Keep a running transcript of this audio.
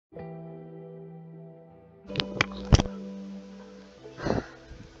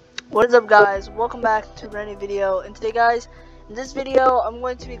What is up, guys? Welcome back to a brand new video. And today, guys, in this video I'm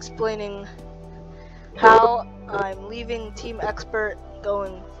going to be explaining how I'm leaving Team Xpert,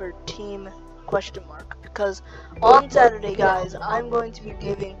 going for Team ? Because on Saturday, guys, I'm going to be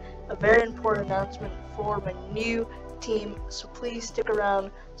giving a very important announcement for my new team. So please stick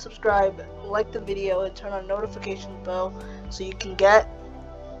around, subscribe, like the video, and turn on notification bell so you can get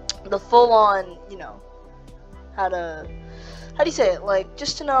the full-on, how do you say it, like,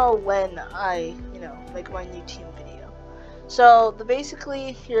 just to know when I, make my new team video. So,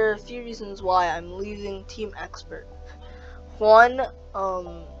 basically, here are a few reasons why I'm leaving Team Xpert. One,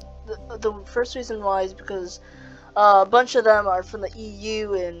 the first reason why is because a bunch of them are from the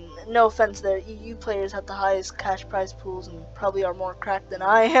EU, and no offense there, EU players have the highest cash prize pools and probably are more cracked than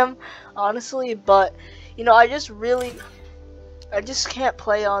I am, honestly, but, I just can't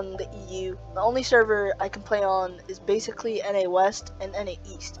play on the EU. The only server I can play on is basically NA West and NA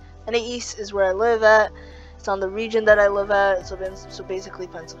East. NA East is where I live at. It's on the region that I live at, so basically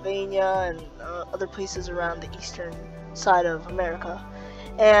Pennsylvania and other places around the eastern side of America.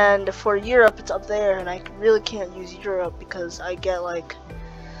 And for Europe, it's up there, and I really can't use Europe because I get, like,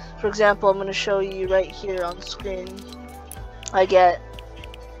 for example, I'm going to show you right here on the screen. I get,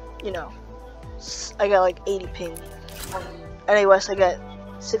 I got like 80 ping. NA West I get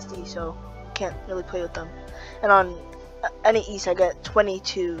 60, so can't really play with them. And on NA East I get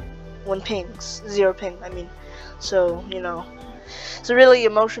 22 0 ping, I mean. So, it's a really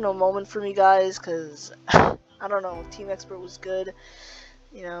emotional moment for me, guys, because I don't know, Team Xpert was good,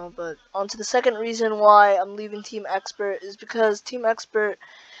 but on to the second reason why I'm leaving Team Xpert is because Team Xpert,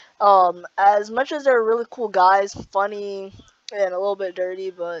 as much as they're really cool guys, funny, and a little bit dirty,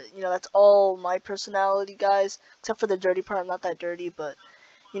 but that's all my personality, guys, except for the dirty part. I'm not that dirty, but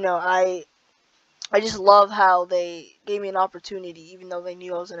I just love how they gave me an opportunity, even though they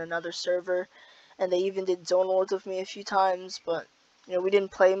knew I was in another server, and they even did zone wars with me a few times, but we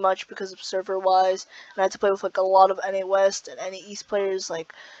didn't play much because of server wise, and I had to play with like a lot of NA West and NA East players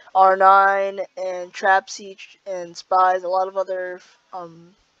like R9 and Trapsy and Spies, a lot of other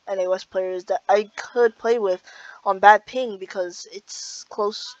NA West players that I could play with on bad ping because it's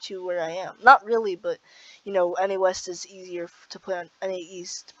close to where I am. Not really, but NA West is easier to play on NA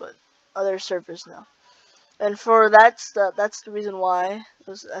East, but other servers no. And for that's the reason why.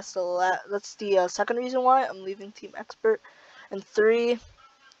 That's the second reason why I'm leaving Team Xpert. And three,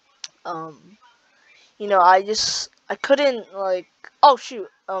 I couldn't, like, oh shoot,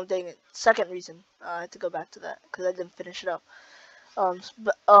 dang it, second reason, I had to go back to that because I didn't finish it up.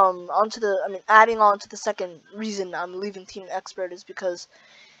 Adding on to the second reason I'm leaving Team Xpert is because,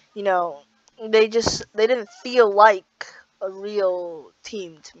 they didn't feel like a real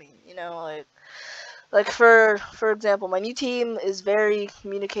team to me, like for example, my new team is very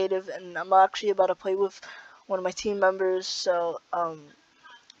communicative, and I'm actually about to play with one of my team members, so, I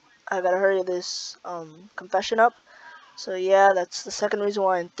gotta hurry this, confession up. So yeah, that's the second reason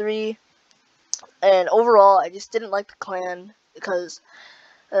why. And three, and overall, I just didn't like the clan because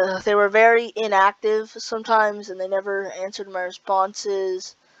they were very inactive sometimes, and they never answered my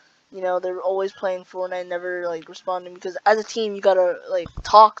responses. They were always playing Fortnite, never like responding, because as a team you gotta like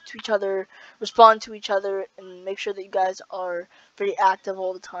talk to each other, respond to each other, and make sure that you guys are very active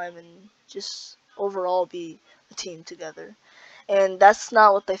all the time, and just overall be a team together. And that's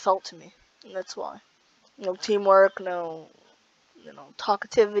not what they felt to me, and that's why. No teamwork, no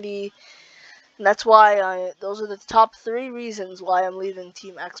talkativity. And that's why those are the top three reasons why I'm leaving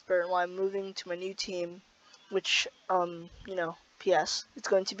Team Xpert and why I'm moving to my new team, which, P.S. It's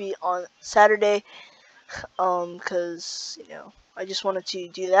going to be on Saturday, because, I just wanted to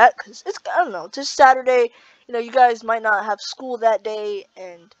do that, because I don't know, just Saturday, you guys might not have school that day,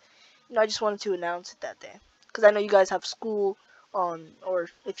 and, I just wanted to announce it that day, because I know you guys have school, or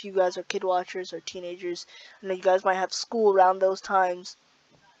if you guys are kid watchers or teenagers, I know you guys might have school around those times.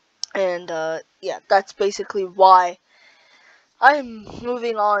 And yeah, that's basically why I'm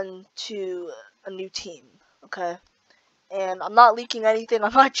moving on to a new team, okay? And I'm not leaking anything.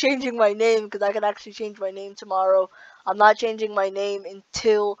 I'm not changing my name because I can actually change my name tomorrow. I'm not changing my name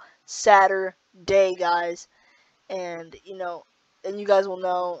until Saturday, guys. And, and you guys will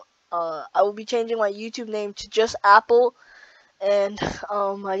know, I will be changing my YouTube name to just Apple. And,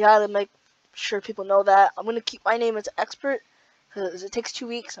 I gotta make sure people know that. I'm gonna keep my name as Xpert, because it takes 2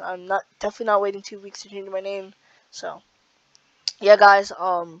 weeks, and I'm definitely not waiting 2 weeks to change my name. So yeah, guys,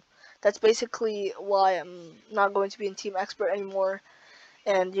 that's basically why I'm not going to be in Team Xpert anymore.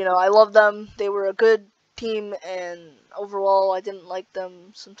 And I love them. They were a good team, and overall I didn't like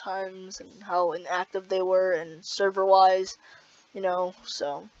them sometimes, and how inactive they were, and server-wise, you know.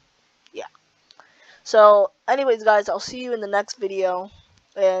 So yeah. So anyways, guys, I'll see you in the next video,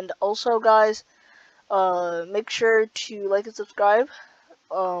 and also, guys, make sure to like and subscribe.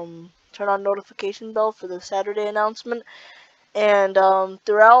 Turn on notification bell for the Saturday announcement. And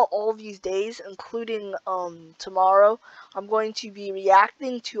throughout all these days, including tomorrow, I'm going to be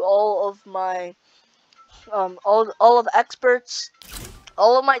reacting to all of my all of experts,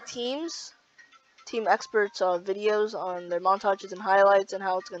 all of my Team Xperts videos on their montages and highlights and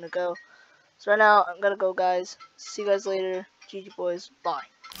how it's gonna go. So right now I'm gonna go, guys. See you guys later. GG boys. Bye.